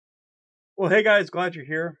Well, hey guys, glad you're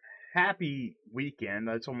here. Happy weekend.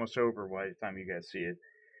 It's almost over by the time you guys see it.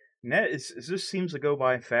 This seems to go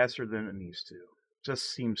by faster than it needs to.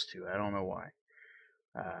 Just seems to. I don't know why.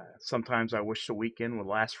 Sometimes I wish the weekend would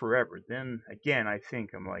last forever. Then again, I think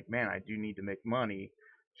I'm like, man, I do need to make money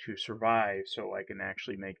to survive so I can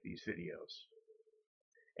actually make these videos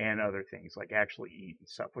and other things like actually eat and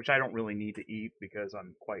stuff, which I don't really need to eat because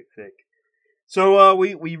I'm quite thick. So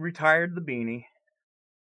we retired the beanie.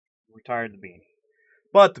 Retired the beanie.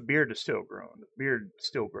 But the beard is still growing. The beard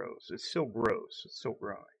still grows. It still grows. It's still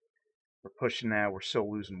growing. We're pushing that. We're still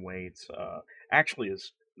losing weight. Actually,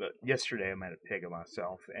 yesterday I made a pig of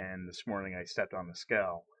myself, and this morning I stepped on the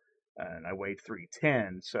scale, and I weighed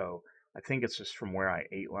 310. So I think it's just from where I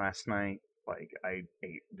ate last night. Like I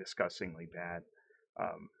ate disgustingly bad.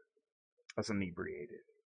 I was inebriated,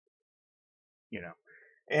 you know.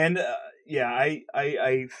 And yeah,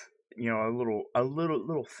 I've a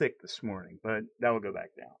little thick this morning, but that will go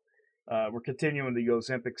back down. We're continuing the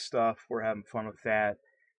Ozempic stuff. We're having fun with that.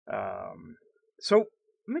 So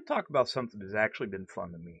let me talk about something that's actually been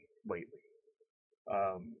fun to me lately.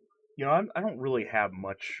 Um, I don't really have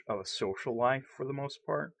much of a social life for the most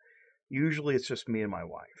part. Usually, it's just me and my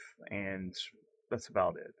wife, and that's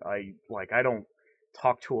about it. I don't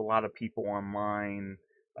talk to a lot of people online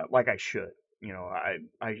like I should.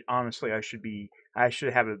 I honestly I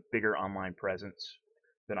should have a bigger online presence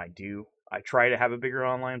than I do. I try to have a bigger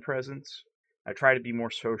online presence. I try to be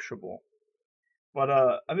more sociable. But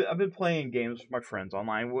I've been playing games with my friends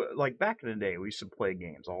online. Like back in the day, we used to play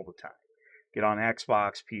games all the time. Get on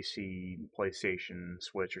Xbox, PC, PlayStation,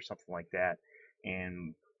 Switch, or something like that,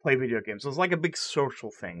 and play video games. It was like a big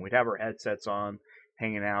social thing. We'd have our headsets on,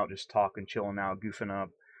 hanging out, just talking, chilling out, goofing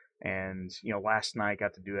up. And last night I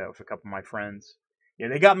got to do that with a couple of my friends. Yeah,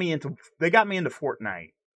 they got me into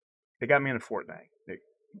Fortnite. They got me into Fortnite.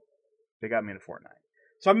 They got me into Fortnite.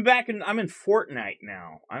 So I'm in Fortnite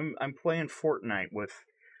now. I'm playing Fortnite with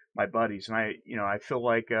my buddies, and I feel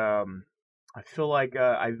like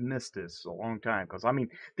I've missed this a long time because I mean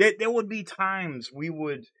there would be times we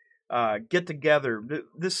would get together.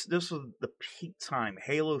 This was the peak time.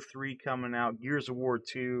 Halo 3 coming out, Gears of War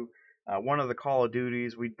 2, one of the Call of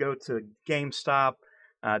Duties. We'd go to GameStop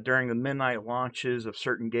during the midnight launches of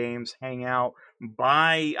certain games, hang out,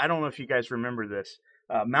 buy. I don't know if you guys remember this.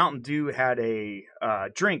 Mountain Dew had a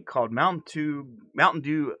drink called Mountain Dew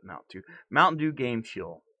Game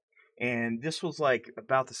Fuel, and this was like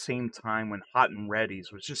about the same time when Hot and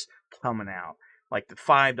Ready's was just coming out, like the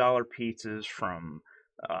 $5 pizzas from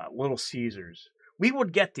Little Caesars. We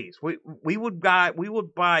would get these. We would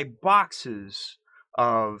buy boxes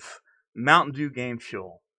of Mountain Dew Game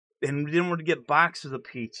Fuel, and then we'd get boxes of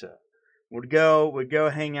pizza. We'd go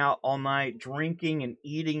hang out all night, drinking and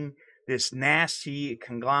eating this nasty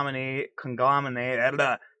conglomeration.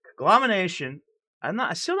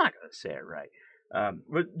 I'm still not gonna say it right.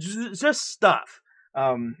 But just stuff.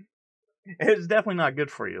 It's definitely not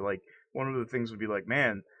good for you. Like one of the things would be like,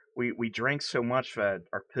 man, we drank so much that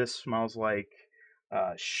our piss smells like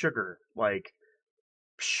sugar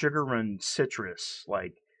and citrus.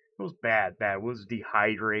 Like it was bad. It was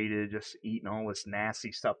dehydrated, just eating all this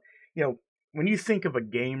nasty stuff. When you think of a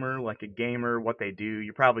gamer, what they do,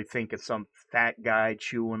 you probably think of some fat guy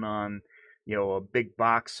chewing on, a big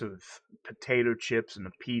box of potato chips and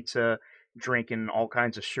a pizza, drinking all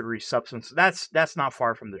kinds of sugary substance. That's not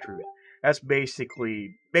far from the truth. That's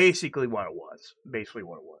basically what it was. Basically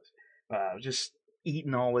what it was. Just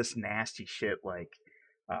eating all this nasty shit.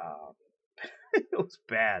 Uh, it was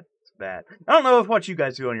bad. It's bad. I don't know if what you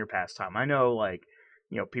guys do on your pastime. I know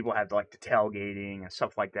people have like the tailgating and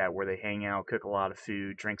stuff like that where they hang out, cook a lot of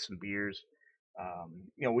food, drink some beers.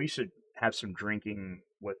 We should have some drinking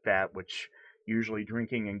with that, which usually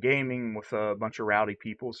drinking and gaming with a bunch of rowdy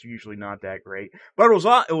people is usually not that great. But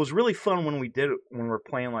it was really fun when we did it when we were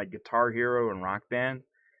playing like Guitar Hero and Rock Band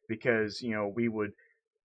because we would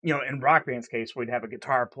in Rock Band's case we'd have a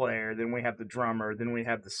guitar player, then we have the drummer, then we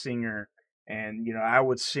have the singer, and I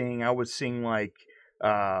would sing like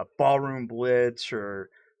Ballroom Blitz or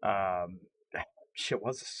um, shit.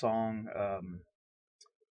 What's the song?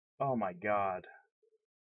 Oh my god,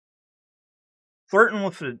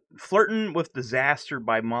 Flirting with Disaster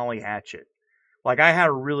by Molly Hatchet. Like I had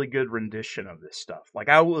a really good rendition of this stuff. Like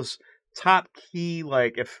I was top key.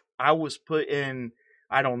 Like if I was put in,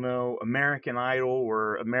 I don't know, American Idol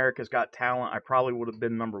or America's Got Talent, I probably would have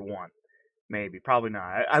been number one. Maybe, probably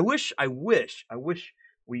not. I wish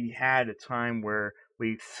we had a time where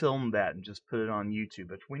we filmed that and just put it on YouTube,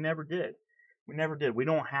 but we never did. We never did. We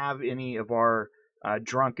don't have any of our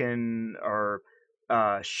drunken or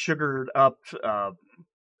sugared up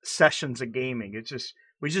sessions of gaming. It's just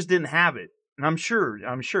we just didn't have it, and I'm sure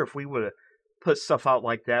if we would have put stuff out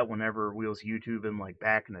like that whenever we was YouTubing like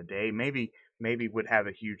back in the day, maybe would have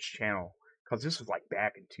a huge channel because this was like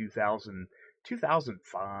back in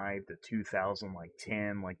 2005 to 2000 like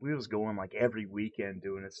 10, like we was going like every weekend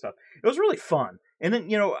doing this stuff. It was really fun. And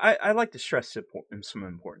then I like to stress some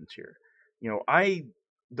importance here. I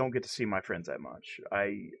don't get to see my friends that much.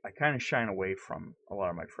 I kind of shine away from a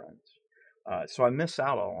lot of my friends. So I miss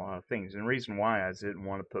out on a lot of things. And the reason why is I didn't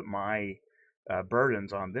want to put my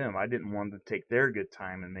burdens on them. I didn't want to take their good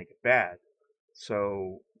time and make it bad.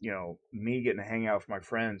 So, me getting to hang out with my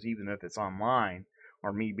friends, even if it's online,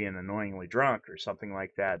 or me being annoyingly drunk or something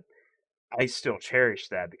like that, I still cherish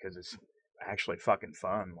that because it's actually fucking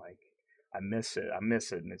fun. Like, I miss it. I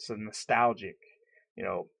miss it. And it's a nostalgic,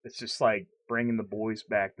 it's just like bringing the boys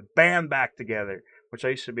back, the band back together, which I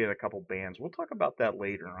used to be in a couple bands. We'll talk about that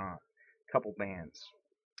later on. A couple bands.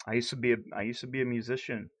 I used to be a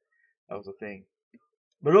musician. That was a thing.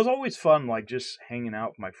 But it was always fun, like just hanging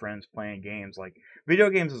out with my friends, playing games. Like video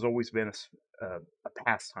games has always been a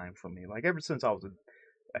pastime for me. Like ever since I was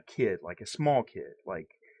a kid, like a small kid. Like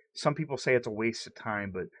some people say it's a waste of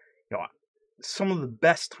time, but you know, some of the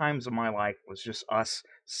best times of my life was just us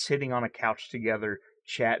sitting on a couch together,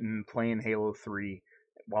 chatting, playing Halo 3,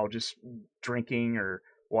 while just drinking or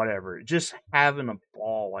whatever, just having a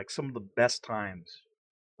ball. Like some of the best times.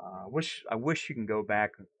 I wish you can go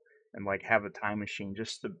back and like have a time machine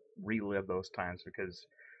just to relive those times because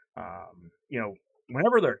um, you know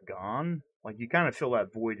whenever they're gone, like you kind of feel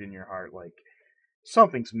that void in your heart, like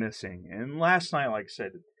something's missing. And last night, like I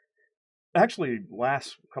said, actually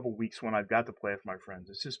last couple weeks when I've got to play with my friends,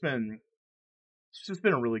 it's just been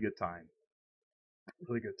a really good time.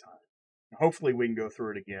 Hopefully we can go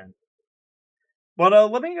through it again. But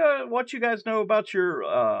let me what you guys know about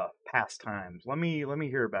your pastimes. Let me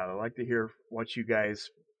hear about it. I like to hear what you guys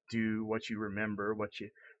do, what you remember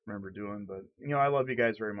doing. But I love you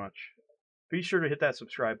guys very much. Be sure to hit that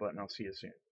subscribe button. I'll see you soon.